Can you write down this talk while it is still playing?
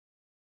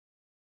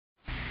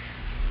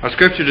Our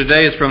scripture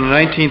today is from the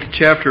 19th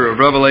chapter of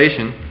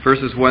Revelation,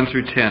 verses 1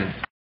 through 10.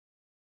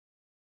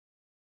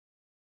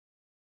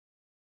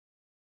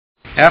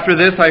 After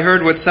this I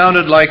heard what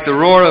sounded like the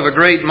roar of a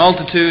great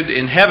multitude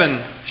in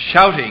heaven,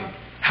 shouting,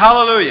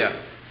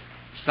 Hallelujah!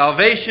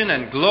 Salvation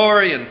and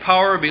glory and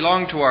power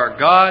belong to our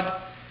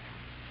God,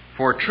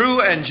 for true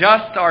and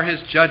just are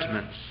His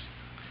judgments.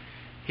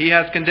 He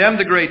has condemned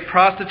the great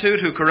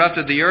prostitute who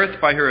corrupted the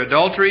earth by her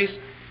adulteries.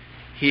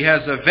 He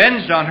has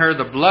avenged on her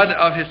the blood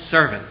of His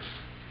servants.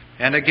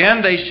 And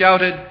again they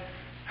shouted,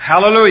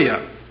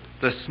 Hallelujah!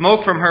 The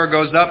smoke from her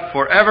goes up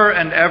forever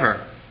and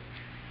ever.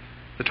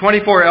 The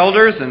 24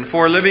 elders and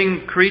 4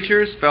 living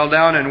creatures fell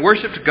down and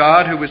worshipped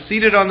God who was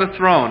seated on the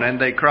throne,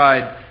 and they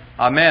cried,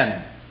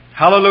 Amen.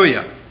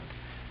 Hallelujah.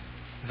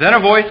 Then a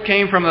voice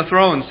came from the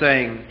throne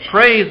saying,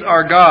 Praise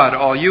our God,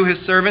 all you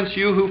His servants,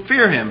 you who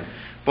fear Him,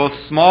 both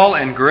small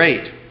and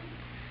great.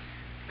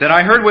 Then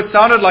I heard what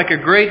sounded like a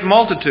great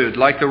multitude,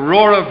 like the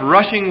roar of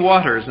rushing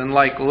waters, and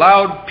like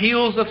loud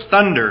peals of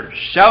thunder,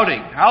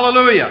 shouting,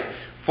 Hallelujah!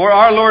 For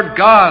our Lord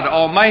God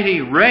Almighty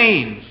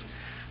reigns.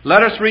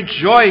 Let us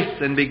rejoice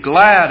and be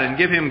glad and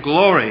give Him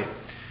glory.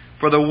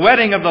 For the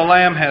wedding of the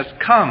Lamb has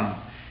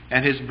come,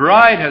 and His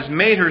bride has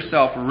made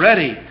herself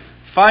ready.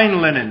 Fine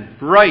linen,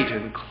 bright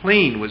and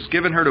clean, was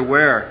given her to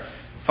wear.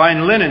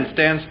 Fine linen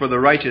stands for the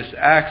righteous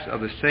acts of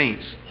the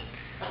saints.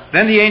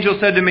 Then the angel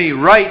said to me,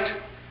 Write,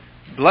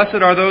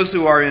 Blessed are those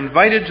who are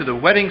invited to the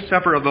wedding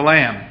supper of the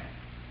Lamb.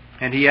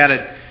 And he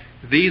added,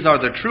 These are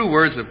the true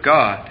words of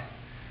God.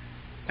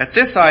 At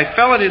this I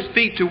fell at His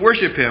feet to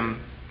worship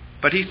Him.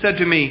 But He said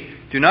to me,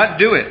 Do not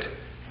do it.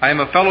 I am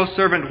a fellow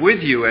servant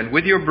with you and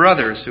with your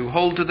brothers who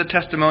hold to the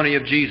testimony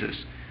of Jesus.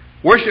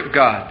 Worship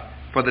God,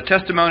 for the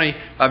testimony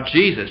of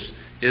Jesus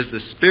is the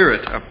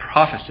spirit of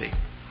prophecy.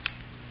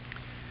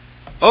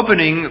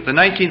 Opening the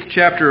 19th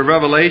chapter of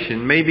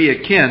Revelation may be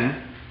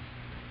akin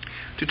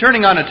to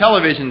turning on a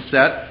television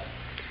set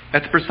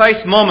at the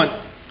precise moment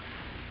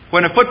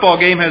when a football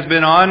game has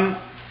been on,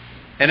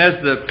 and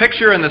as the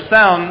picture and the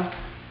sound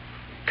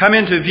come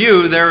into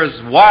view, there is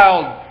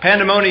wild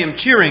pandemonium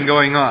cheering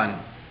going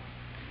on.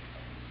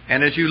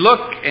 And as you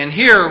look and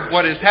hear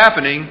what is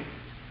happening,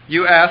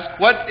 you ask,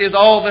 what is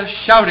all the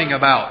shouting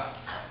about?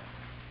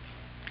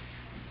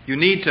 You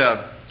need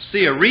to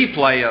see a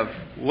replay of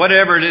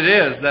whatever it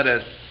is that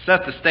has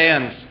set the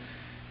stands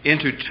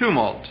into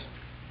tumult.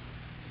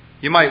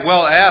 You might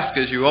well ask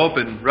as you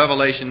open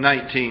Revelation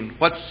 19,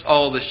 what's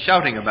all the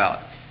shouting about?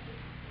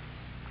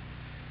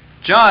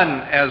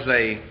 John, as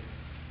a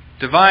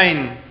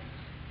divine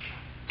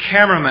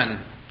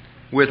cameraman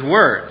with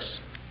words,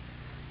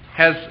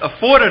 has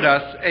afforded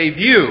us a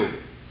view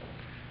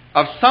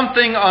of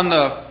something on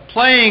the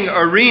playing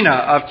arena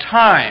of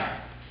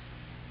time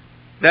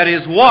that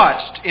is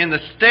watched in the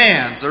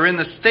stands or in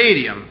the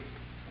stadium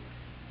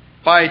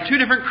by 2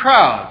 different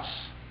crowds.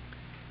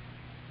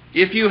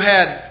 If you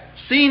had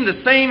seen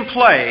the same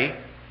play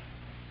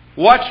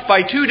watched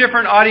by 2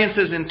 different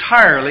audiences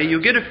entirely,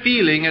 you get a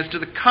feeling as to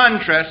the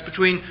contrast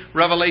between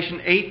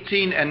Revelation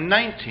 18 and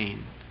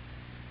 19.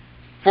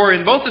 For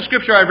in both the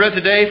scripture I've read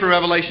today from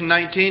Revelation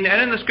 19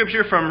 and in the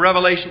scripture from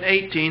Revelation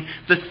 18,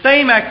 the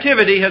same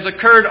activity has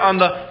occurred on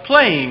the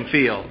playing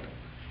field.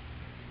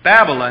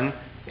 Babylon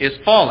is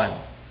fallen.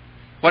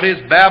 What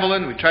is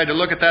Babylon? We tried to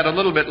look at that a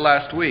little bit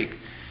last week.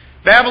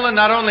 Babylon,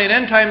 not only an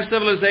end-time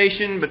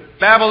civilization, but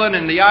Babylon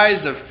in the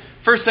eyes of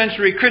first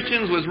century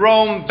Christians was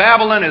Rome.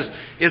 Babylon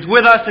is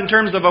with us in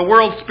terms of a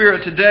world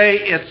spirit today.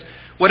 It's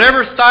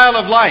whatever style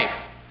of life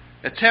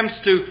attempts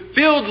to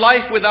build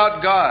life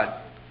without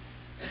God.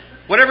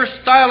 Whatever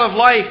style of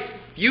life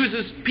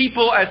uses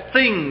people as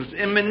things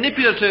in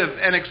manipulative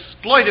and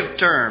exploitive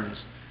terms.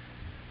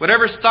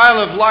 Whatever style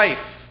of life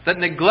that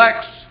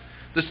neglects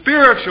the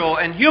spiritual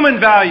and human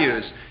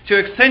values to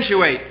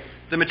accentuate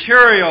the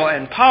material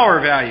and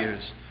power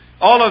values.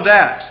 All of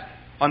that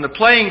on the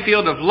playing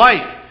field of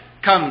life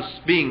comes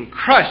being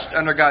crushed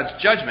under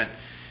God's judgment.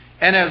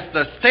 And as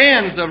the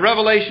stands of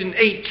Revelation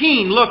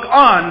 18 look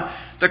on,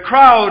 the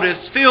crowd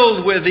is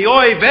filled with the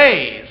oy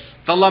veys,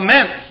 the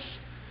laments,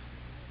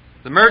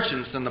 the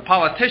merchants and the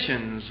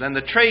politicians and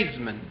the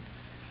tradesmen,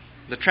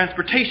 the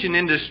transportation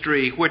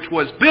industry, which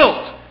was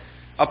built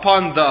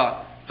upon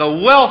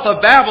the wealth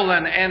of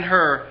Babylon and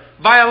her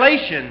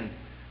violation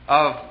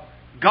of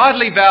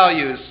godly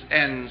values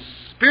and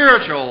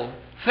spiritual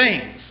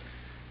things.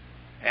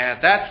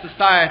 And that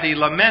society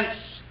laments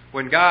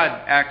when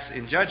God acts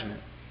in judgment.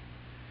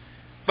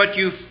 But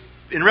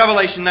in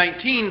Revelation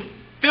 19,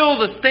 fill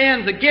the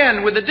stands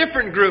again with a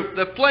different group.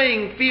 The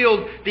playing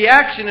field, the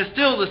action is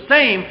still the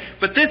same,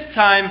 but this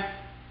time,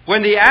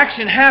 when the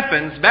action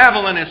happens,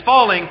 Babylon is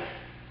falling,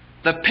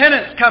 the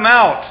pennants come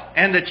out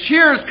and the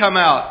cheers come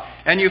out.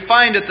 And you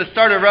find at the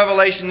start of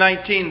Revelation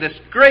 19 this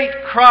great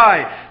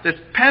cry, this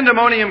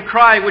pandemonium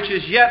cry which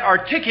is yet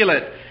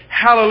articulate.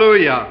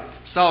 Hallelujah!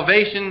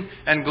 Salvation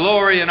and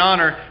glory and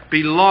honor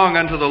belong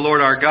unto the Lord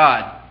our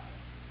God.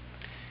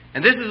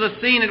 And this is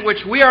a scene in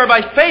which we are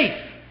by faith,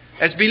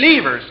 as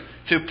believers,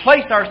 to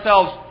place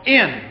ourselves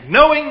in,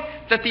 knowing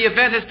that the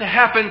event is to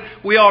happen,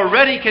 we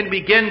already can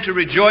begin to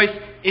rejoice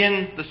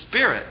in the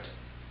Spirit.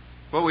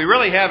 What we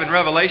really have in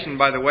Revelation,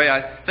 by the way,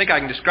 I think I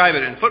can describe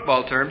it in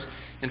football terms.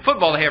 In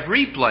football, they have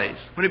replays.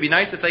 Wouldn't it be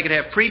nice if they could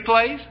have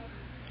pre-plays?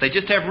 They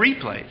just have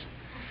replays.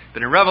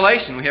 But in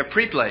Revelation, we have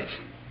pre-plays.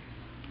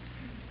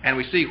 And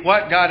we see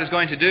what God is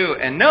going to do.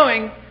 And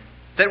knowing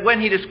that when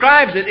He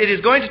describes it, it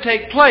is going to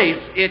take place,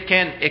 it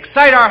can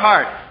excite our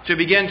heart to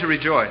begin to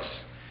rejoice.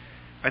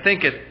 I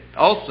think it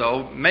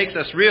also makes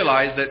us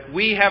realize that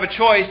we have a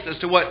choice as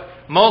to what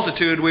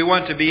multitude we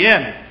want to be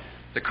in.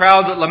 The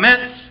crowd that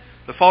laments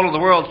the fall of the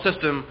world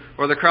system,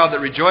 or the crowd that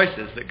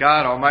rejoices that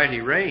God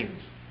Almighty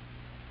reigns.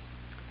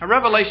 Now,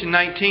 Revelation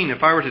 19,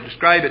 if I were to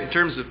describe it in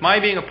terms of my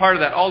being a part of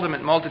that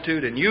ultimate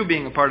multitude and you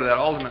being a part of that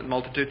ultimate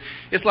multitude,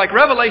 it's like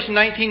Revelation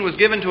 19 was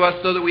given to us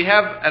so that we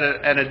have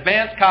an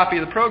advanced copy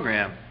of the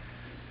program.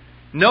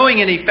 Knowing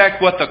in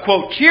effect what the,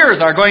 quote,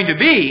 cheers are going to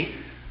be,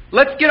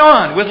 let's get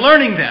on with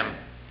learning them.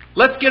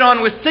 Let's get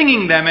on with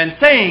singing them and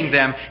saying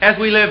them as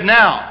we live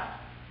now.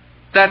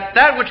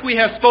 That which we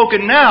have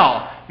spoken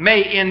now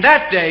may in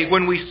that day,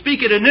 when we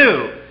speak it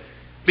anew,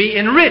 be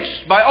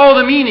enriched by all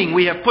the meaning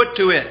we have put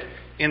to it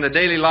in the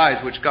daily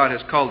lives which God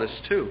has called us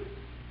to.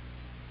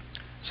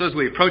 So as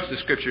we approach the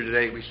Scripture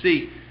today, we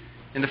see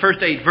in the first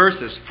 8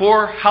 verses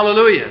 4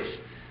 hallelujahs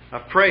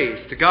of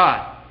praise to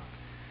God.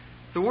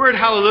 The word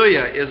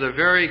hallelujah is a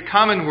very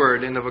common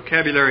word in the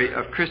vocabulary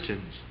of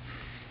Christians.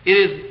 It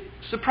is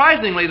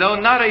surprisingly, though,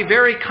 not a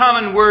very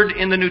common word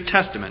in the New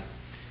Testament.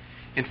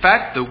 In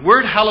fact, the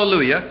word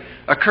hallelujah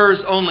occurs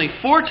only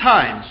 4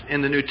 times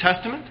in the New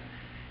Testament,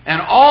 and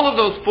all of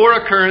those 4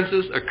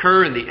 occurrences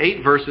occur in the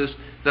 8 verses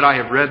that I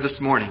have read this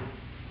morning.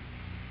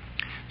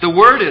 The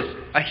word is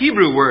a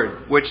Hebrew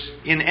word, which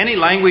in any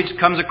language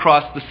comes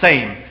across the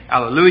same,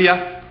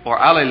 alleluia or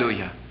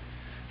alleluia.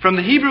 From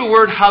the Hebrew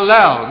word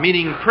hallel,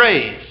 meaning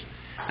praise,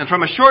 and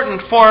from a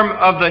shortened form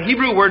of the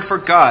Hebrew word for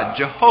God,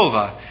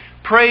 Jehovah,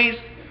 praise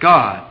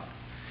God.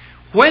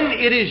 When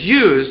it is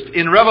used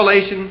in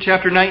Revelation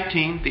chapter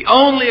 19, the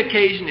only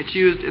occasion it's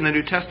used in the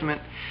New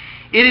Testament,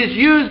 it is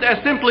used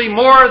as simply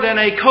more than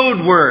a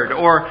code word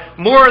or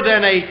more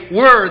than a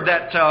word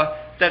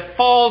that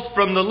falls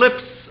from the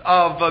lips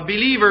of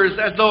believers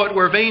as though it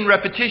were vain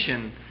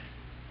repetition.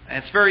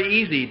 And it's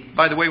very easy,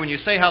 by the way, when you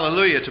say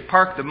hallelujah, to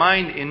park the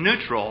mind in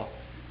neutral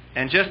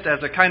and just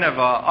as a kind of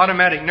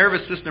automatic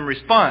nervous system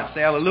response,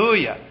 say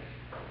hallelujah.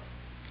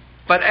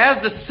 But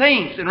as the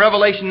saints in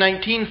Revelation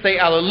 19 say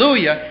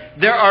hallelujah,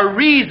 there are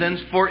reasons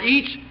for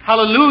each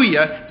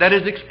hallelujah that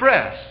is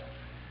expressed.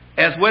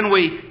 As when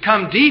we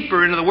come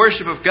deeper into the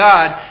worship of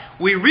God,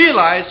 we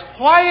realize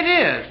why it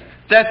is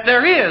that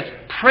there is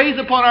praise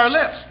upon our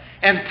lips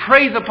and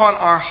praise upon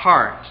our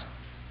heart.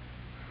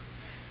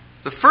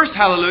 The first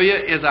hallelujah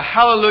is a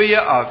hallelujah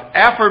of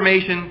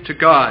affirmation to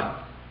God.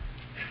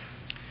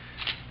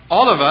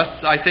 All of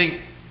us, I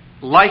think,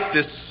 like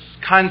this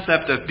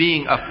concept of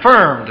being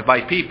affirmed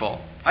by people.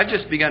 I've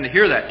just begun to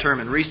hear that term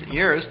in recent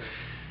years.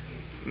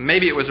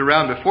 Maybe it was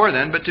around before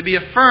then, but to be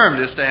affirmed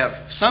is to have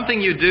something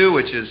you do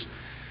which is,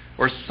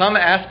 or some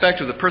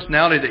aspect of the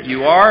personality that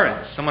you are,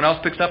 and someone else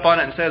picks up on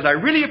it and says, I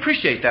really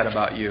appreciate that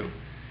about you.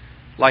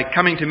 Like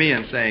coming to me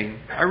and saying,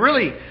 I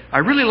really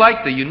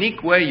like the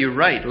unique way you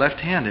write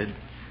left-handed.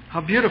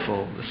 How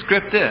beautiful the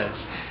script is.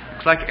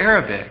 Looks like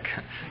Arabic.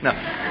 No.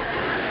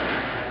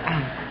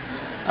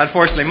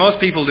 Unfortunately,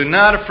 most people do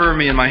not affirm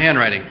me in my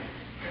handwriting.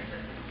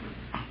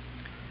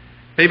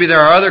 Maybe there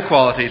are other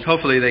qualities,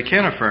 hopefully they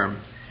can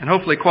affirm, and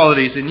hopefully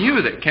qualities in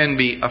you that can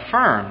be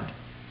affirmed.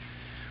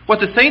 What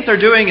the saints are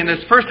doing in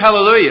this first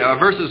hallelujah,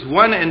 verses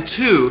 1 and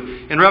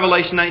 2 in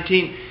Revelation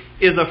 19,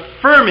 is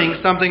affirming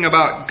something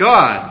about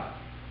God.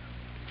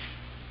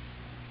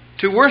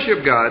 To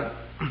worship God,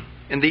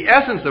 and the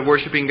essence of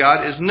worshiping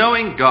God, is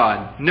knowing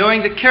God,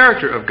 knowing the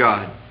character of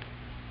God,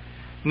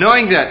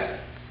 knowing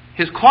that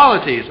His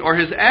qualities or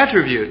His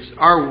attributes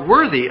are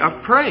worthy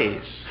of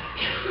praise.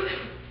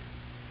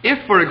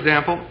 If, for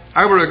example,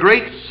 I were a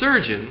great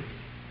surgeon,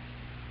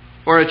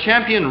 or a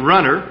champion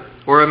runner,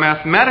 or a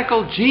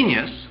mathematical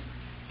genius,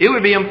 it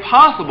would be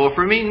impossible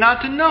for me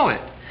not to know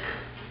it.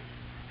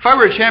 If I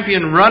were a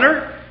champion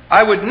runner,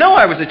 I would know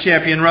I was a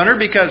champion runner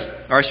because,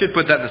 or I should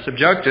put that in the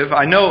subjunctive,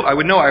 I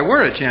would know I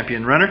were a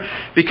champion runner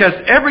because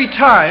every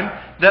time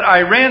that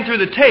I ran through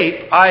the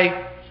tape,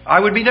 I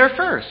would be there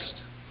first.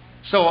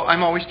 So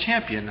I'm always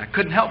champion. I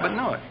couldn't help but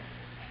know it.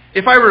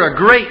 If I were a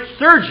great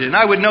surgeon,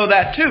 I would know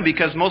that too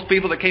because most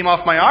people that came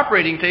off my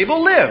operating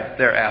table lived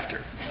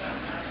thereafter.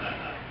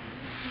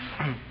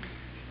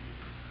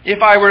 If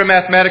I were a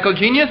mathematical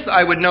genius,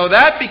 I would know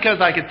that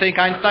because I could think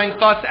Einstein's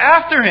thoughts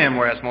after him,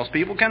 whereas most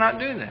people cannot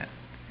do that.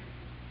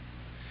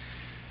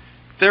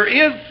 There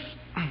is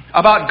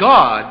about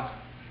God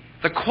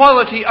the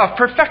quality of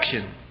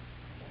perfection,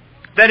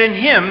 that in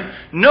Him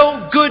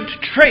no good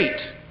trait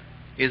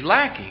is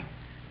lacking.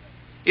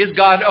 Is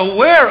God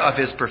aware of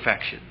His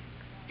perfection?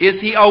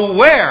 Is He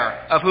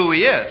aware of who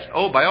He is?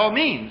 Oh, by all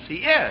means, He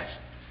is.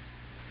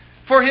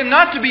 For Him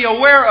not to be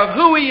aware of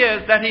who He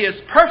is, that He is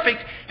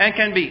perfect and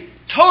can be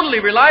totally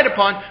relied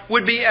upon,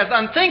 would be as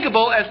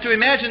unthinkable as to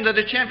imagine that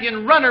a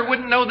champion runner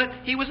wouldn't know that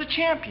he was a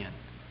champion,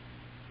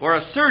 or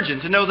a surgeon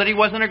to know that he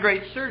wasn't a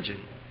great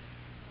surgeon.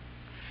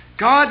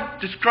 God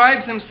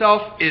describes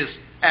himself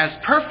as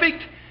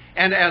perfect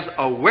and as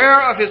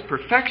aware of his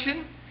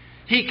perfection.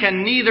 He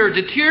can neither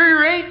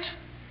deteriorate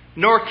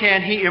nor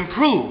can he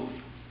improve.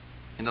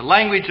 In the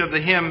language of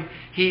the hymn,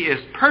 he is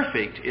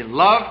perfect in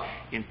love,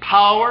 in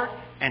power,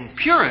 and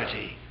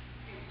purity.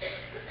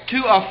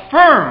 To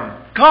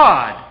affirm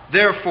God,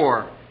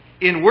 therefore,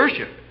 in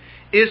worship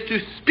is to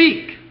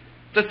speak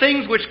the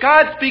things which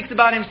God speaks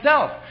about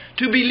himself,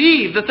 to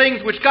believe the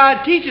things which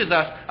God teaches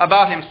us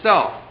about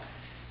himself.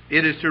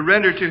 It is to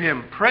render to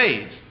him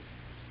praise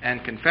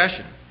and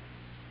confession.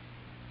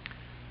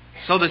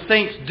 So the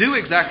saints do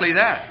exactly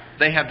that.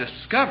 They have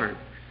discovered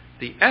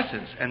the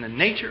essence and the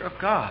nature of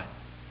God.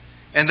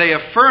 And they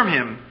affirm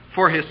him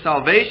for his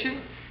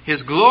salvation,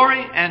 his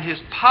glory, and his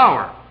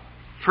power.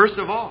 First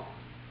of all,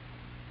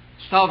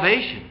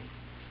 salvation.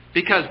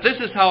 Because this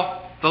is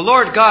how the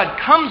Lord God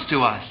comes to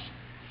us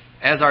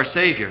as our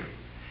Savior.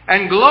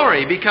 And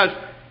glory, because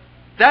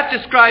that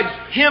describes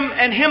him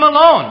and him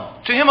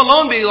alone. To him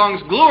alone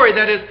belongs glory.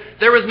 That is,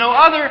 there is no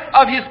other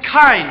of his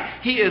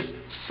kind. He is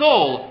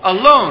sole,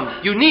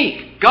 alone,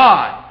 unique,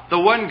 God, the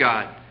one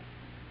God.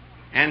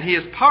 And he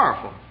is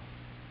powerful.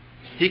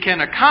 He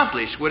can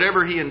accomplish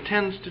whatever he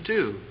intends to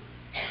do.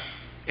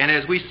 And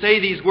as we say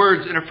these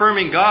words in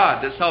affirming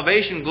God, that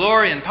salvation,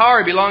 glory, and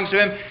power belongs to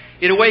him,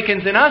 it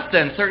awakens in us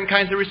then certain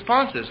kinds of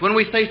responses. When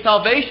we say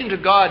salvation to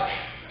God,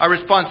 our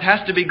response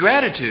has to be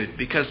gratitude,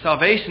 because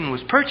salvation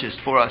was purchased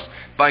for us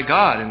by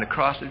God in the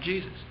cross of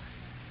Jesus.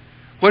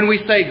 When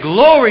we say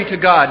glory to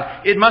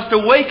God, it must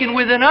awaken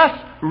within us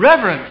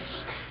reverence,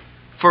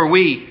 for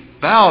we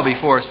bow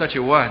before such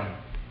a one.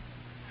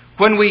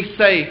 When we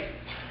say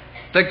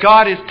that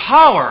God is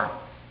power,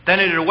 then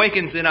it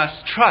awakens in us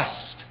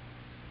trust.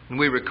 And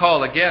we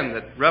recall again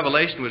that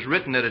Revelation was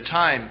written at a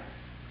time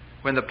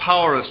when the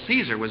power of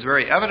Caesar was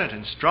very evident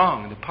and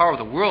strong, and the power of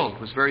the world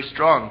was very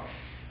strong.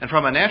 And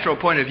from a natural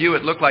point of view,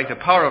 it looked like the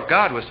power of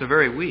God was so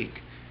very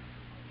weak.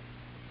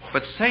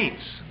 But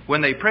saints,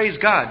 when they praise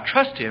God,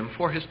 trust him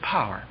for his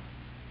power.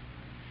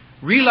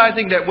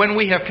 Realizing that when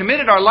we have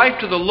committed our life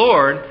to the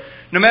Lord,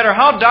 no matter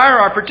how dire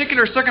our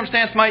particular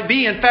circumstance might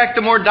be, in fact,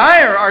 the more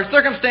dire our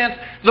circumstance,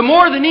 the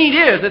more the need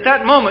is at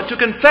that moment to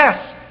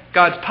confess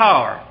God's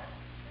power.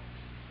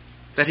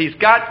 That he's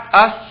got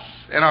us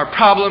and our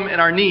problem and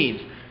our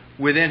needs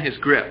within his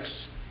grips.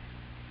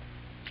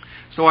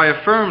 So I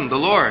affirm the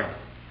Lord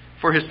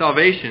for his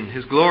salvation,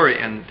 his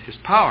glory, and his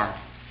power.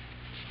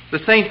 The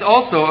saints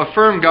also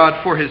affirm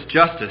God for his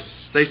justice.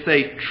 They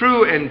say,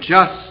 true and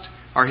just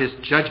are his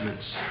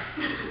judgments.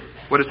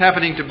 What is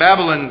happening to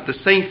Babylon, the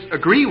saints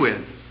agree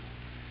with.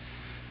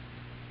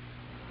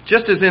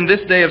 Just as in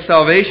this day of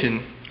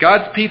salvation,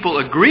 God's people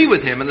agree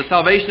with him in the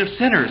salvation of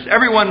sinners.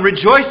 Everyone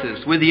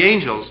rejoices with the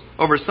angels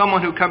over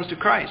someone who comes to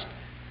Christ.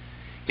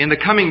 In the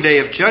coming day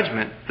of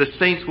judgment, the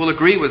saints will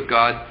agree with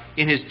God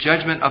in his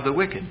judgment of the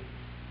wicked,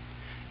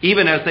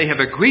 even as they have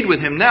agreed with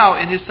him now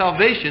in his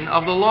salvation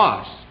of the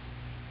lost.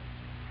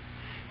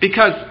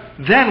 Because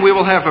then we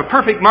will have a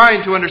perfect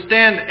mind to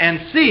understand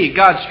and see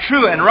God's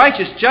true and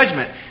righteous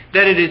judgment,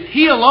 that it is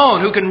he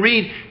alone who can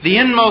read the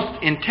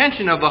inmost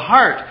intention of the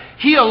heart.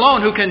 He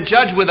alone who can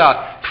judge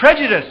without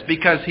prejudice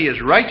because he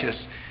is righteous.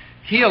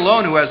 He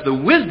alone who has the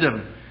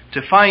wisdom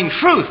to find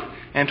truth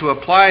and to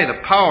apply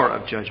the power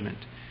of judgment.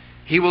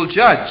 He will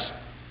judge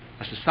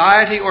a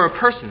society or a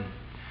person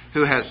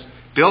who has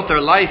built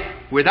their life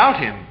without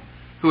him,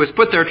 who has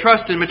put their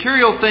trust in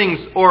material things,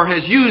 or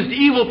has used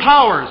evil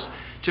powers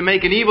to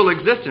make an evil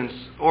existence,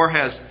 or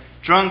has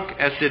drunk,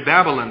 as did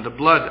Babylon, the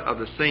blood of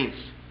the saints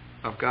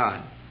of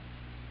God.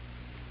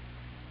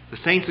 The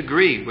saints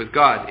agree with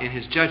God in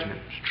his judgment.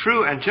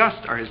 True and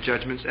just are his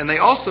judgments, and they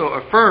also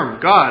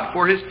affirm God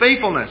for his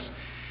faithfulness,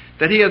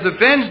 that he has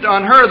avenged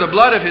on her the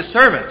blood of his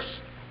servants.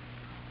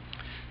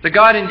 That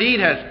God indeed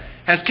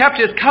has kept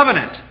his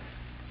covenant,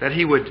 that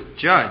he would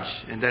judge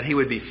and that he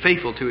would be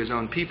faithful to his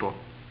own people.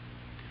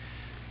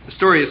 The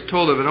story is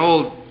told of an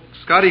old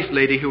Scottish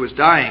lady who was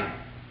dying,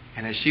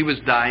 and as she was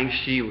dying,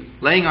 she was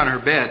laying on her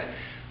bed,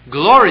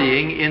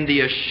 glorying in the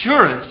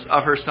assurance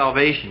of her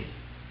salvation.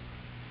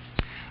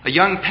 A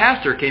young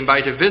pastor came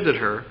by to visit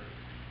her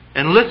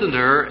and listened to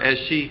her as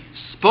she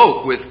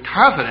spoke with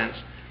confidence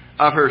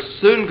of her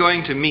soon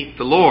going to meet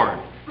the Lord.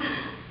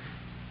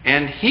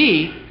 And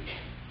he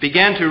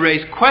began to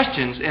raise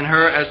questions in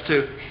her as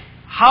to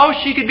how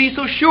she could be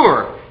so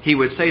sure, he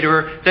would say to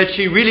her, that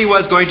she really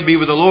was going to be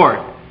with the Lord.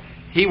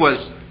 He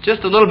was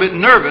just a little bit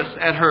nervous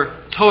at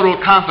her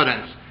total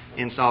confidence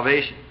in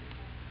salvation.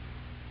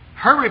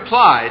 Her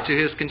reply to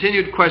his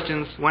continued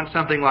questions went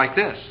something like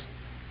this: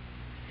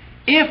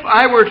 if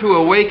I were to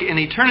awake in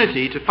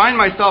eternity to find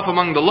myself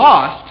among the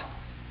lost,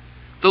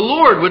 the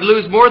Lord would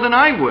lose more than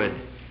I would.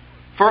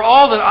 For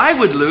all that I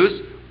would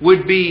lose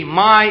would be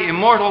my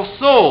immortal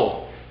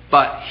soul,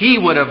 but he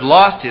would have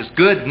lost his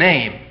good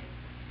name.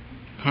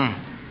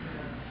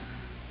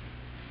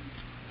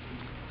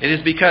 It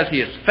is because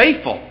He is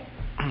faithful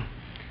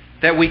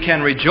that we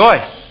can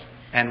rejoice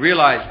and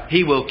realize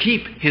He will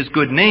keep His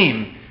good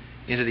name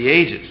into the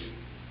ages.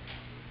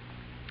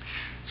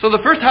 So the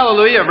first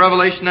hallelujah of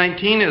Revelation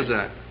 19 is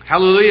a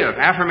hallelujah of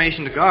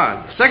affirmation to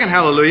God. The second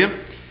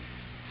hallelujah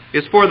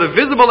is for the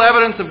visible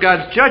evidence of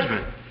God's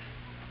judgment.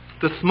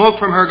 The smoke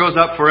from her goes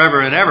up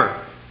forever and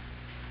ever.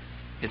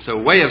 It's a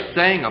way of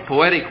saying, a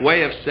poetic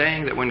way of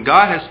saying that when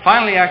God has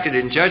finally acted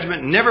in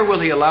judgment, never will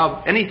He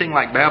allow anything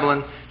like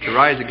Babylon to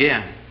rise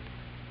again.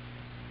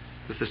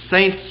 That the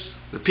saints,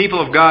 the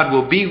people of God,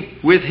 will be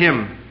with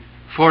Him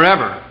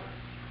forever,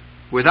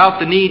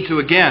 without the need to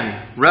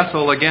again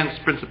wrestle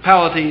against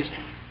principalities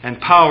and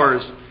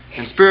powers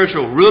and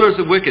spiritual rulers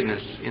of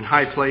wickedness in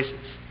high places.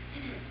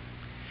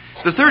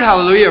 The third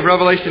hallelujah of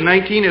Revelation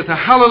 19 is a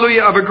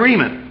hallelujah of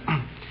agreement.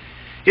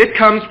 It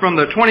comes from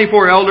the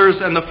 24 elders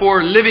and the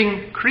 4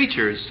 living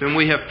creatures whom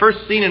we have first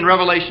seen in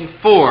Revelation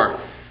 4.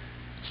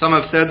 Some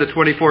have said the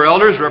 24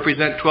 elders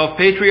represent 12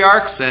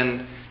 patriarchs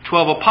and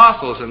 12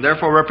 apostles and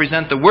therefore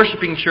represent the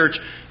worshiping church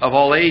of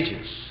all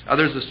ages.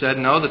 Others have said,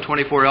 no, the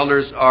 24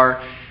 elders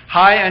are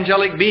high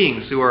angelic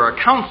beings who are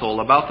a council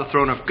about the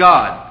throne of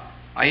God.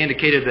 I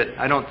indicated that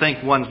I don't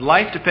think one's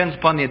life depends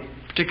upon the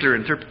particular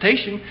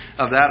interpretation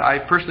of that. I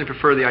personally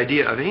prefer the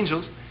idea of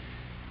angels.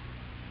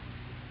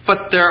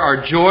 But they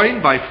are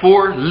joined by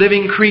 4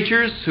 living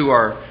creatures who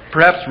are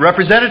perhaps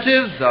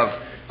representatives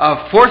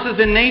of forces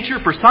in nature,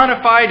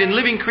 personified in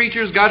living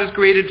creatures God has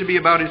created to be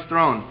about His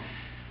throne.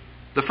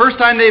 The first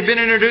time they've been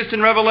introduced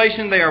in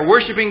Revelation, they are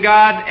worshiping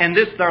God, and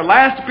this, their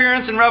last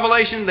appearance in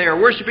Revelation, they are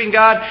worshiping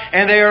God,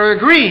 and they are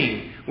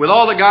agreeing with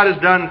all that God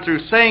has done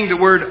through saying the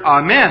word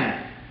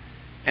Amen.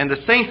 And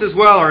the saints as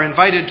well are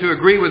invited to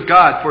agree with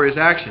God for His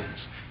actions.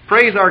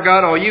 Praise our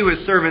God, all you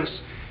His servants,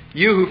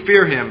 you who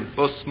fear Him,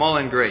 both small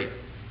and great.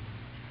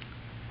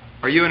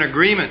 Are you in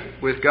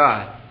agreement with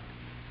God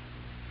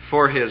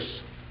for His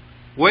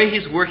way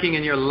He's working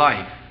in your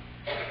life,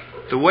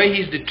 the way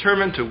He's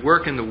determined to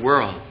work in the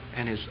world,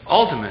 and His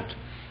ultimate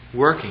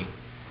working?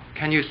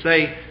 Can you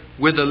say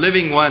with the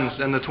living ones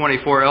and the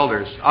 24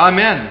 elders,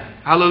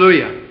 Amen,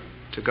 hallelujah,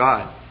 to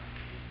God?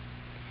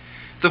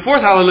 The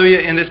fourth hallelujah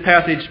in this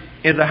passage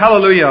is a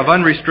hallelujah of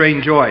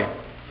unrestrained joy.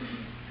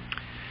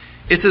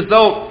 It's as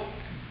though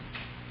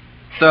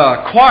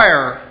the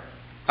choir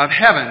of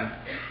heaven,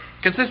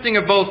 consisting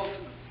of both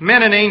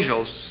men and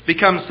angels,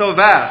 becomes so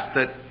vast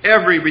that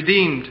every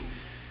redeemed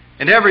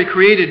and every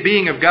created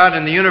being of God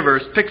in the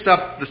universe picks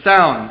up the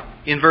sound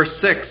in verse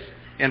 6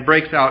 and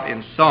breaks out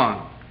in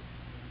song.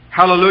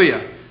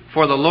 Hallelujah,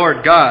 for the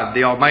Lord God,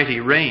 the Almighty,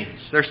 reigns.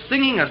 They're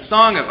singing a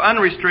song of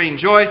unrestrained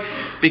joy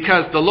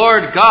because the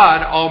Lord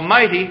God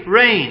Almighty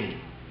reigns.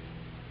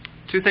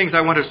 2 things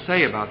I want to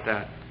say about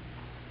that.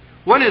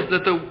 One is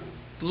that the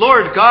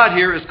Lord God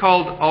here is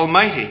called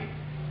Almighty.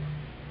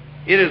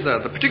 It is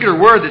the particular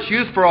word that's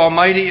used for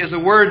Almighty is a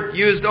word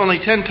used only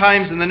 10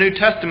 times in the New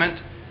Testament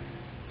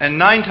and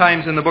 9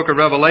 times in the book of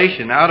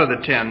Revelation out of the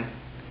 10.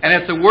 And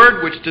it's a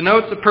word which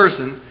denotes a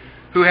person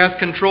who has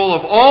control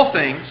of all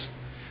things,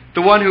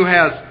 the one who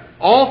has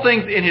all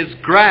things in his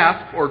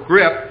grasp or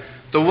grip,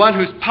 the one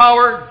whose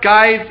power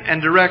guides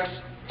and directs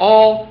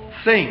all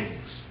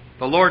things,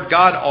 the Lord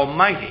God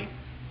Almighty.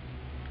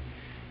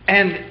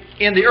 And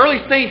in the early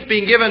saints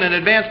being given an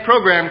advanced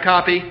program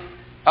copy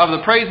of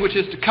the praise which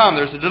is to come,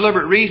 there's a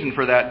deliberate reason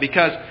for that,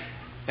 because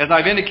as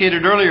I've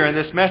indicated earlier in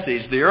this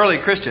message, the early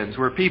Christians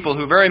were people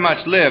who very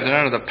much lived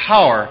under the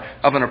power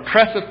of an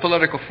oppressive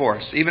political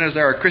force, even as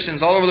there are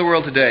Christians all over the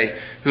world today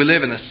who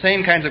live in the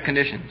same kinds of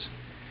conditions.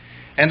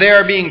 And they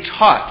are being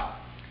taught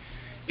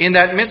in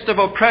that midst of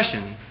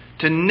oppression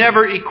to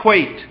never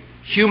equate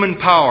human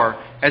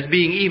power as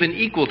being even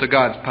equal to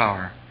God's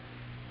power.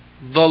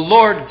 The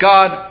Lord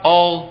God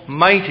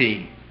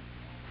Almighty.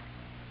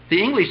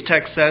 The English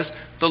text says,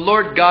 the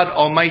Lord God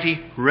Almighty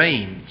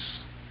reigns.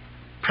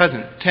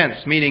 Present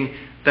tense, meaning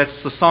that's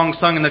the song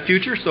sung in the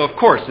future, so of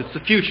course it's the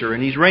future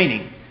and He's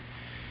reigning.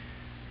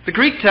 The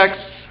Greek text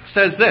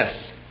says this,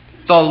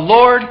 the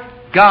Lord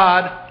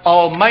God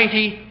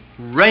Almighty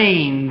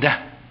reigned,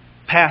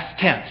 past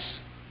tense.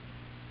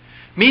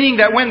 Meaning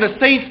that when the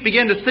saints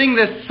begin to sing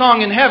this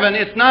song in heaven,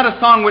 it's not a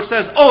song which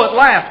says, oh, at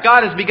last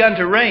God has begun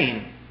to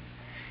reign.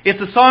 It's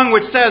a song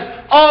which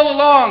says, all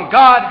along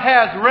God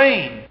has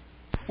reigned.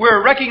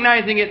 We're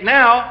recognizing it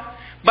now,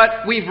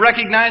 but we've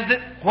recognized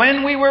it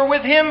when we were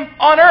with Him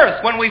on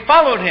earth, when we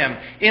followed Him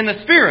in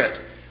the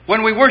Spirit,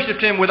 when we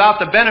worshipped Him without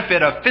the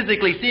benefit of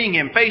physically seeing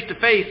Him face to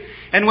face,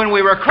 and when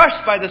we were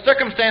crushed by the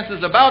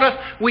circumstances about us,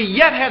 we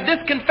yet had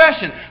this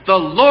confession, the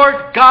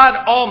Lord God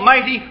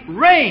Almighty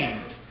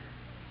reigns.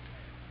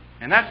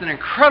 And that's an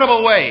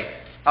incredible way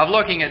of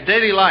looking at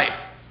daily life.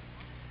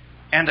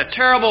 And the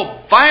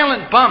terrible,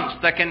 violent bumps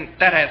that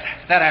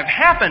have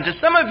happened to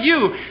some of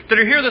you that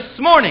are here this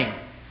morning,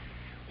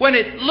 when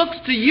it looks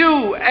to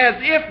you as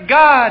if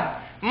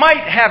God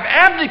might have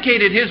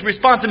abdicated His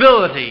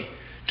responsibility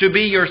to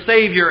be your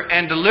Savior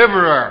and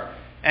deliverer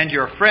and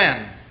your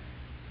friend.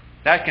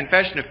 That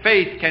confession of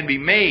faith can be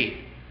made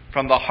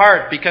from the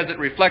heart because it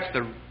reflects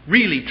the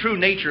really true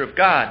nature of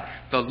God.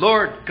 The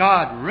Lord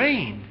God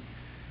reigned.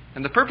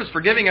 And the purpose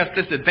for giving us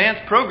this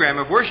advanced program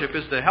of worship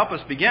is to help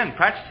us begin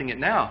practicing it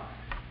now.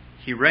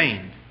 He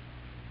reigned.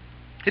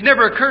 It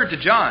never occurred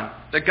to John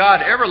that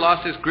God ever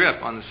lost his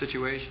grip on the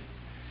situation.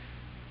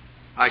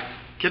 I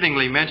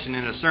kiddingly mentioned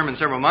in a sermon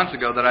several months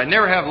ago that I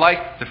never have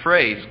liked the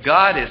phrase,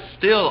 God is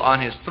still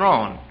on his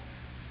throne,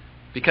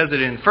 because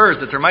it infers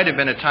that there might have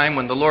been a time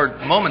when the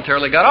Lord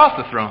momentarily got off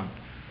the throne.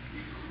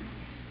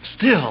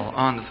 Still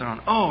on the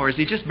throne. Oh, or is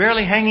he just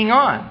barely hanging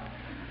on?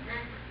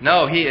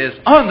 No, he is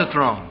on the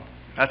throne.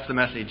 That's the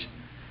message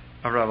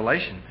of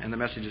Revelation and the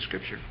message of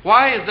Scripture.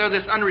 Why is there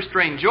this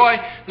unrestrained joy?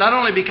 Not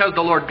only because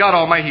the Lord God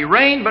Almighty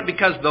reigned, but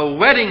because the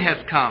wedding has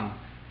come.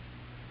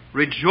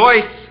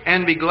 Rejoice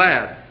and be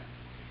glad.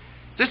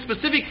 This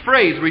specific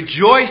phrase,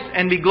 rejoice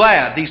and be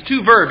glad, these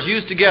two verbs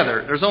used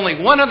together, there's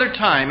only one other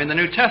time in the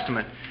New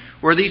Testament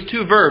where these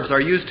two verbs are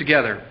used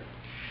together.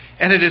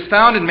 And it is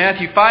found in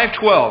Matthew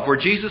 5:12, where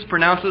Jesus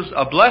pronounces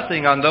a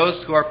blessing on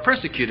those who are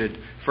persecuted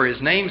for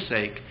his name's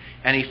sake.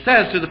 And he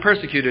says to the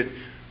persecuted,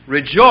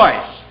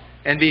 rejoice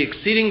and be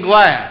exceeding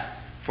glad,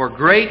 for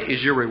great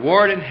is your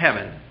reward in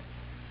heaven.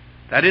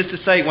 That is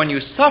to say, when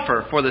you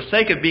suffer for the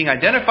sake of being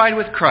identified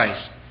with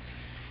Christ,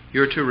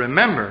 you're to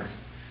remember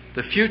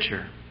the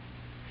future.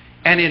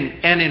 And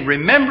in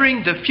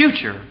remembering the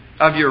future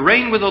of your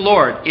reign with the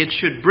Lord, it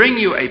should bring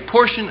you a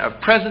portion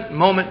of present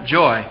moment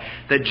joy.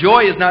 That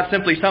joy is not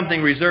simply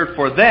something reserved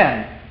for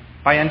then.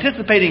 By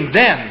anticipating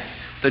then,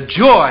 the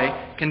joy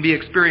can be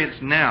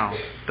experienced now.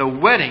 The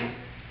wedding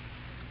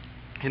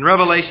in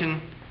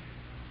Revelation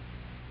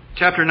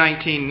chapter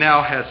 19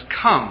 now has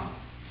come.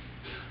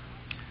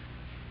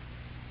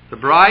 The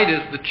bride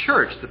is the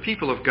church, the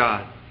people of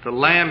God. The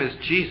Lamb is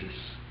Jesus.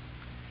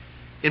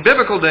 In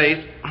biblical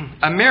days,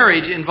 a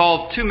marriage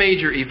involved two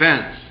major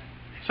events.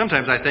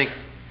 Sometimes I think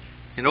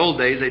in old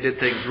days they did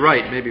things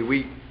right. Maybe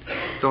we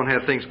don't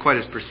have things quite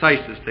as precise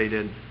as they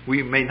did.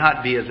 We may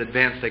not be as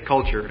advanced a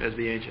culture as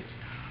the ancients.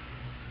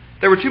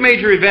 There were two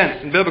major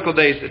events in biblical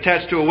days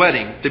attached to a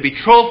wedding. The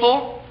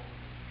betrothal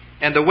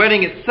and the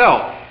wedding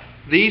itself.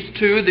 These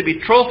two, the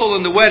betrothal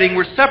and the wedding,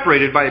 were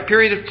separated by a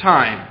period of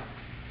time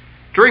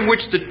during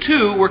which the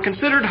two were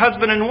considered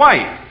husband and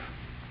wife.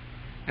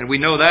 And we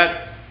know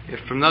that, if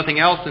from nothing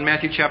else, in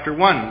Matthew chapter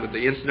 1, with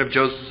the incident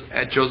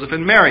of Joseph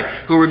and Mary,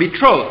 who were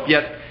betrothed,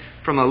 yet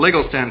from a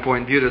legal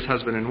standpoint viewed as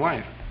husband and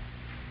wife.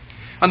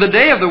 On the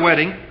day of the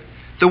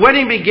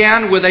wedding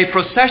began with a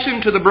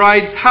procession to the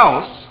bride's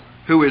house,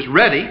 who is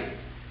ready,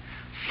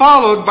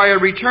 followed by a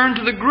return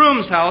to the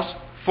groom's house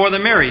for the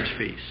marriage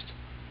feast.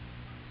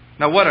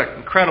 Now what an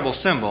incredible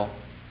symbol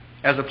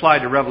as applied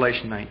to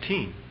Revelation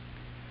 19.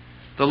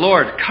 The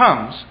Lord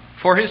comes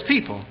for his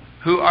people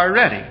who are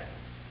ready.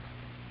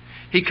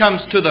 He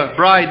comes to the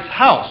bride's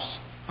house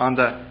on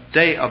the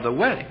day of the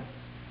wedding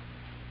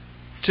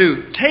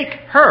to take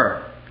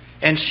her.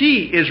 And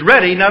she is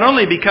ready not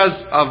only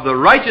because of the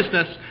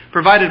righteousness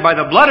provided by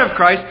the blood of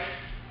Christ,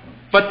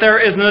 but there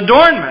is an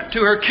adornment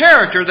to her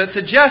character that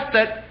suggests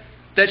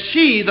that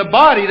she, the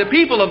body, the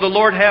people of the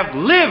Lord, have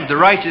lived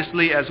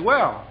righteously as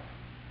well,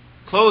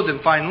 clothed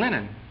in fine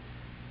linen.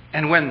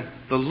 And when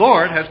the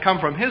Lord has come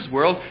from his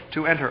world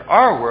to enter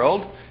our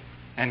world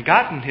and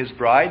gotten his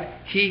bride,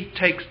 he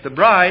takes the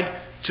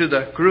bride to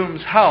the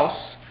groom's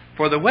house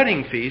for the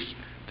wedding feast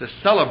to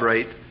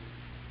celebrate,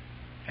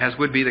 as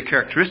would be the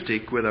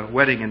characteristic with a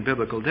wedding in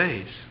biblical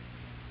days.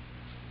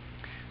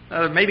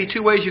 Now, there may be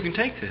two ways you can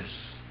take this.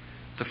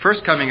 The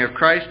first coming of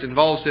Christ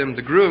involves him,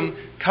 the groom,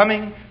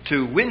 coming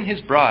to win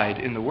his bride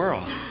in the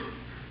world,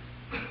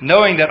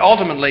 knowing that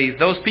ultimately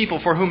those people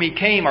for whom he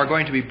came are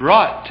going to be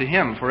brought to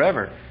him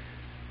forever.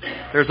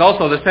 There's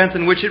also the sense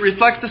in which it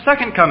reflects the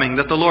second coming,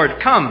 that the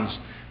Lord comes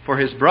for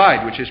his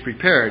bride, which is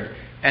prepared,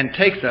 and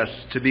takes us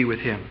to be with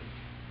him.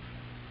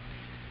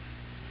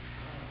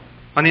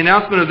 On the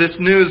announcement of this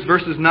news,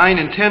 verses 9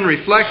 and 10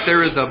 reflect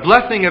there is a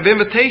blessing of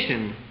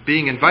invitation,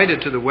 being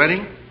invited to the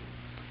wedding.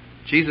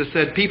 Jesus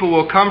said, people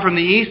will come from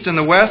the east and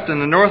the west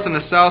and the north and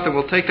the south and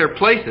will take their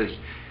places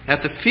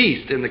at the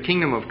feast in the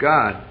kingdom of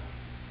God.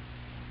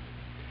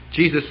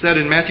 Jesus said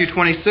in Matthew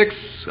 26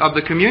 of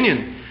the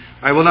communion,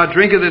 I will not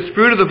drink of this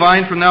fruit of the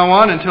vine from now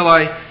on until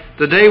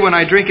the day when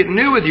I drink it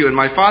new with you in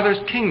my Father's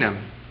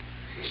kingdom.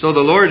 So the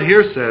Lord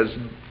here says,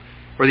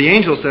 or the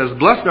angel says,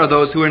 blessed are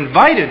those who are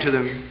invited to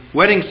the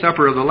wedding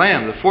supper of the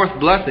Lamb. The fourth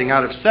blessing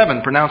out of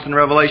 7 pronounced in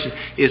Revelation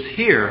is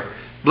here.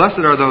 Blessed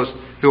are those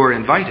who are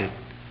invited.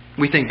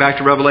 We think back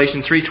to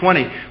Revelation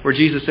 3:20, where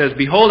Jesus says,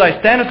 behold, I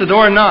stand at the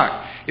door and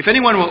knock. If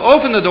anyone will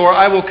open the door,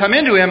 I will come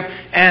into him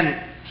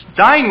and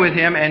dine with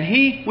him, and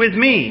he with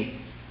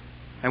me.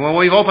 And when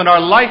we've opened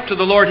our life to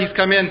the Lord, he's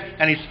come in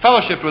and he's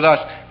fellowshiped with us,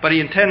 but he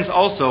intends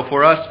also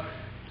for us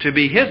to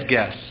be his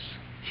guests.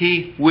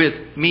 He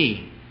with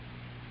me.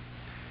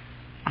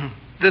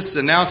 This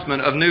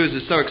announcement of news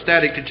is so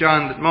ecstatic to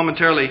John that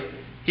momentarily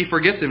he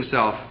forgets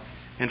himself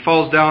and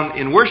falls down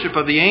in worship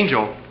of the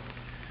angel,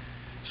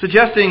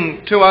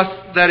 suggesting to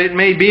us that it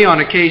may be on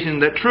occasion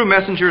that true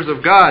messengers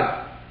of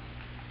God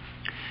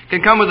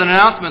can come with an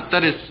announcement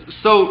that is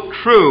so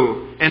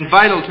true and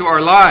vital to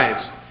our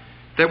lives,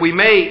 that we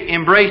may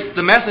embrace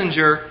the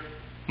messenger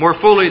more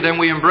fully than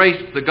we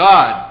embrace the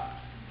God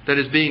that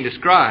is being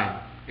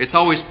described. It's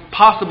always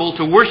possible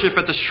to worship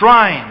at the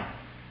shrine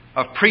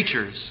of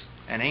preachers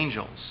and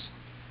angels,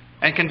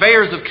 and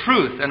conveyors of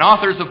truth, and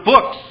authors of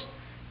books,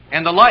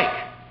 and the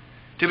like,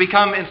 to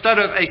become, instead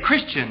of a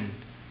Christian,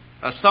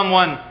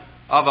 someone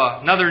of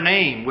another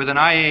name with an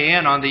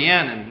IAN on the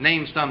end, and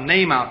name some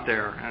name out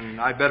there, and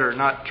I better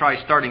not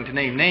try starting to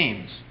name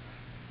names.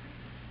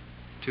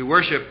 To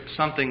worship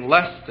something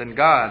less than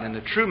God, and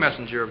the true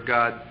messenger of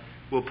God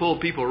will pull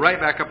people right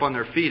back up on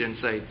their feet and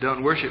say,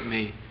 don't worship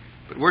me,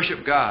 but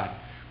worship God.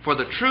 For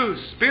the true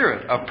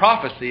spirit of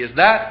prophecy is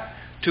that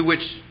to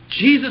which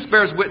Jesus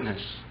bears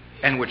witness,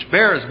 and which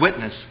bears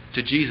witness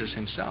to Jesus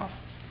himself.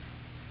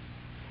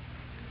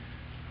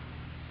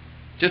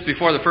 Just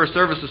before the first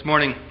service this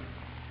morning,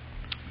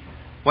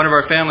 one of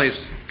our families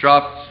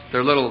dropped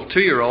their little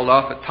 2-year-old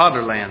off at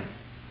Toddlerland.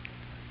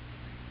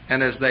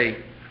 And as they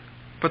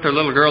put their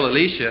little girl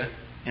Alicia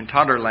in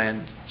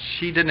Toddlerland,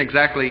 she didn't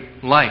exactly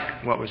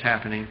like what was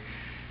happening.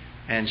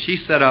 And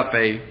she set up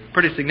a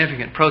pretty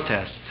significant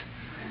protest.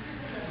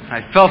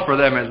 I felt for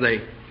them as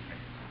they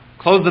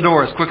closed the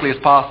door as quickly as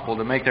possible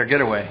to make their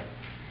getaway.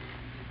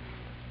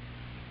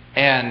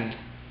 And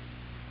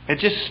it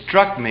just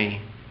struck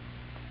me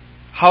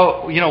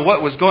how,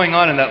 what was going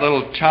on in that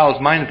little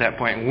child's mind at that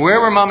point. Where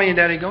were Mommy and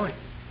Daddy going?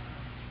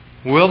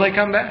 Will they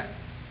come back?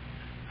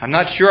 I'm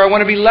not sure I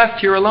want to be left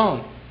here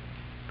alone.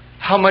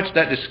 How much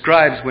that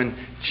describes when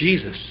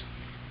Jesus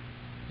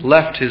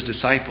left his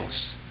disciples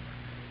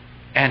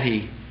and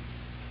he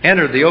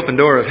entered the open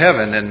door of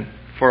heaven, and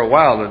for a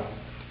while the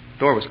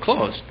door was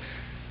closed.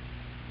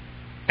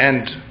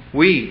 And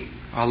we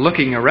are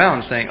looking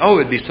around saying, oh,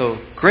 it'd be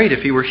so great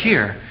if he were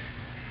here.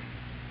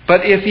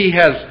 But if he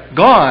has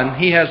gone,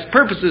 he has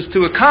purposes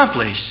to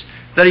accomplish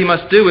that he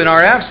must do in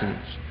our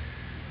absence.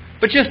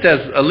 But just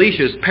as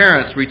Alicia's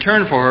parents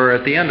returned for her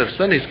at the end of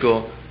Sunday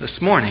school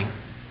this morning,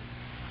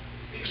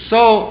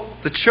 so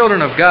the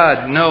children of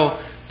God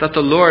know that the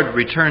Lord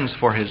returns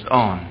for his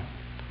own.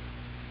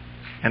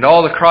 And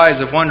all the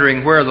cries of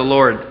wondering where the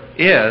Lord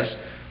is,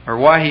 or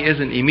why he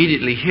isn't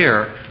immediately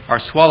here,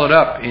 are swallowed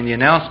up in the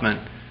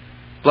announcement,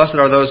 blessed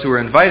are those who are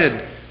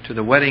invited to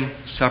the wedding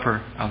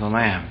supper of the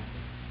Lamb.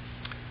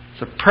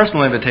 It's a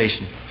personal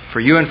invitation for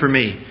you and for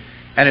me.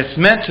 And it's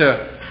meant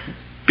to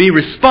be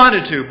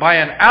responded to by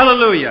an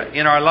Hallelujah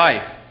in our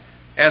life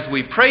as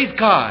we praise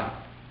God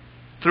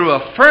through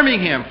affirming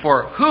him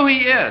for who he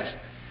is,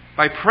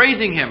 by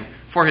praising him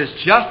for his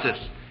justice,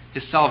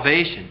 his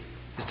salvation,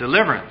 his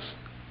deliverance,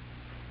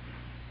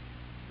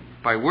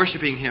 by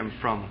worshiping him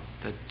from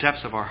the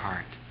depths of our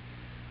heart.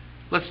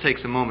 Let's take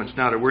some moments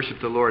now to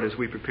worship the Lord as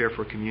we prepare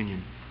for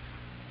communion.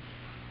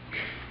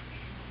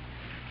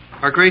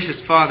 Our gracious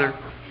Father,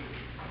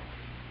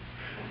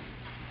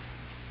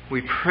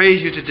 we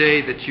praise you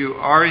today that you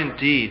are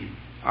indeed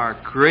our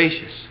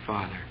gracious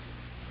Father,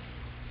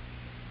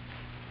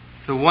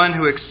 the one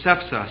who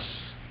accepts us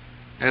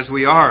as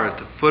we are at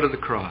the foot of the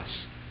cross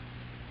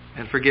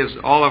and forgives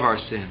all of our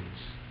sins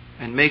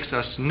and makes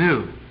us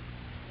new.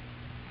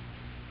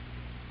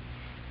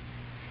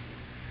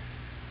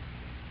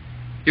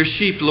 Your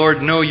sheep,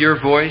 Lord, know your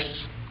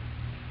voice,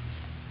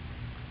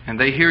 and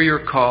they hear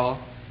your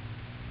call.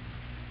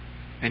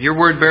 And your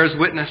word bears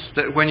witness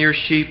that when your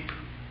sheep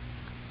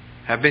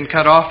have been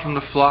cut off from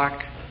the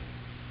flock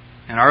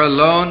and are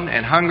alone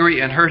and hungry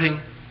and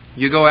hurting,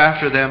 you go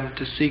after them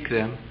to seek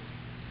them.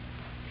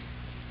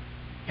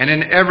 And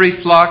in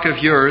every flock of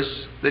yours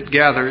that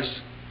gathers,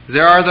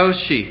 there are those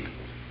sheep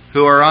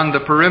who are on the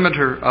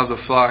perimeter of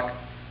the flock,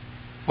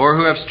 or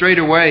who have strayed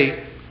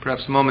away,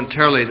 perhaps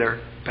momentarily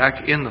they're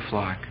back in the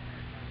flock.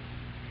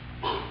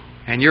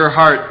 And your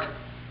heart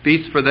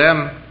beats for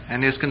them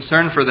and is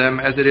concerned for them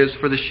as it is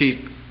for the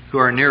sheep who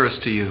are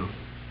nearest to you.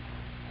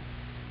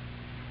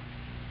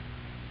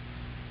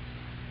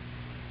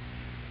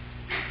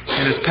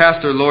 And as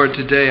pastor, Lord,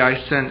 today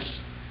I sense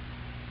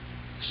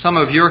some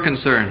of your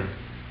concern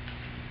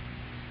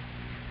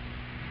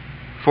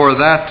for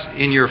that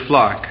in your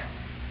flock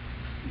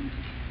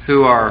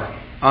who are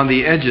on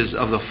the edges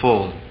of the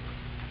fold,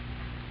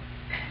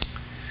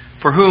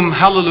 for whom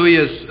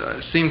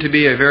hallelujahs seem to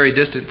be a very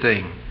distant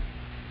thing,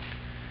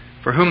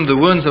 for whom the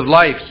wounds of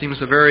life seem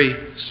so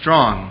very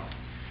strong,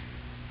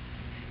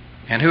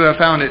 and who have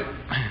found it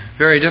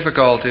very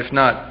difficult, if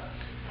not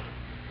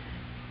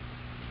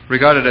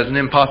regarded as an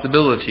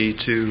impossibility,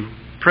 to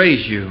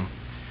praise you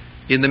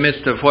in the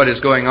midst of what is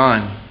going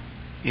on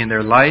in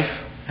their life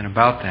and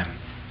about them.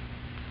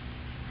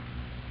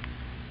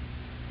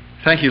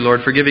 Thank you,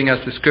 Lord, for giving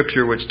us the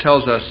scripture which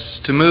tells us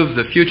to move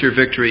the future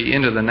victory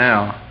into the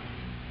now.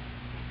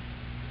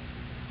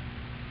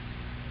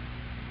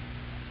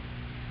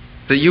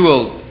 That you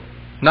will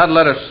not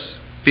let us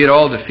be at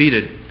all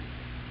defeated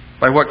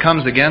by what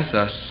comes against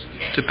us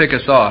to pick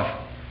us off.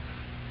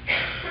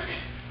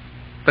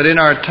 But in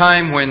our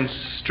time when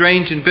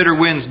strange and bitter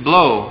winds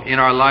blow in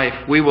our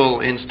life, we will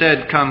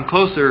instead come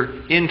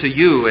closer into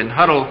you and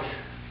huddle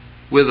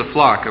with the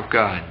flock of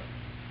God.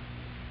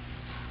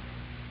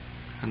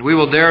 And we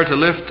will dare to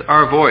lift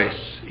our voice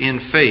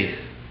in faith,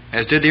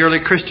 as did the early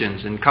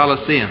Christians in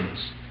Colosseums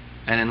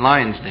and in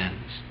lions' dens.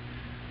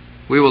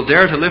 We will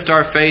dare to lift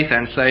our faith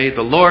and say,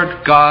 the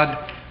Lord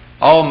God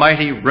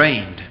Almighty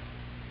reigned.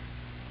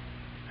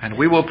 And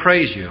we will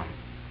praise you.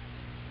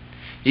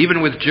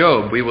 Even with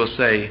Job, we will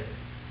say,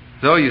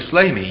 though you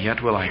slay me,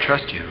 yet will I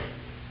trust you.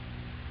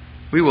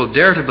 We will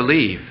dare to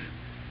believe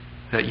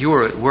that you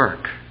are at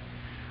work,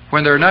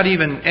 when there are not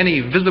even any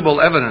visible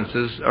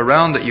evidences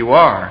around that you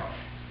are,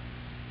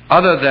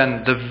 other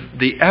than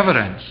the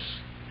evidence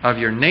of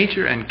your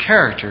nature and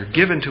character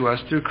given to us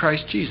through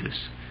Christ Jesus.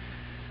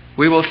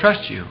 We will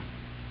trust you,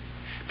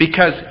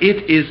 because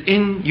it is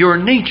in your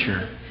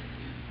nature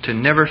to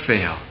never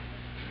fail.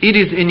 It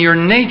is in your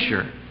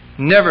nature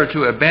never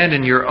to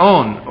abandon your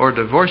own or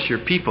divorce your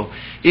people.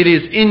 It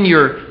is in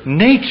your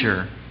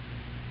nature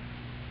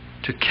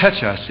to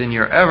catch us in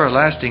your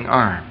everlasting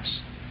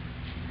arms.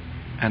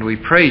 And we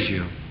praise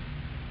you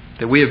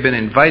that we have been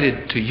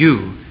invited to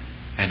you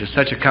and to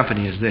such a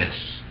company as this.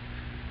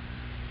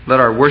 Let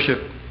our worship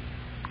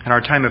and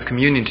our time of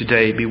communion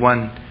today be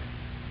one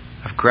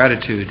of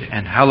gratitude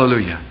and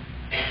hallelujah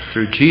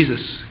through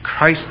Jesus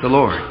Christ the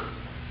Lord.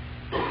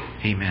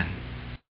 Amen.